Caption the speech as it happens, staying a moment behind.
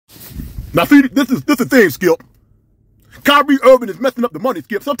Now see, this is the thing, Skip. Kyrie Irving is messing up the money,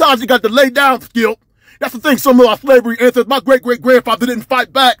 Skip. Sometimes you got to lay down, Skip. That's the thing. Some of our slavery ancestors, my great-great-grandfather didn't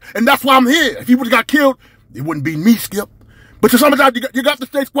fight back, and that's why I'm here. If he would have got killed, it wouldn't be me, Skip. But sometimes you got to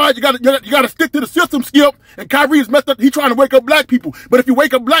stay quiet. You got to stick to the system, Skip. And Kyrie is messed up. He's trying to wake up black people. But if you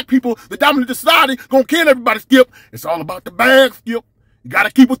wake up black people, the dominant society gonna kill everybody, Skip. It's all about the bag, Skip. You got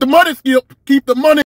to keep with the money, Skip. Keep the money.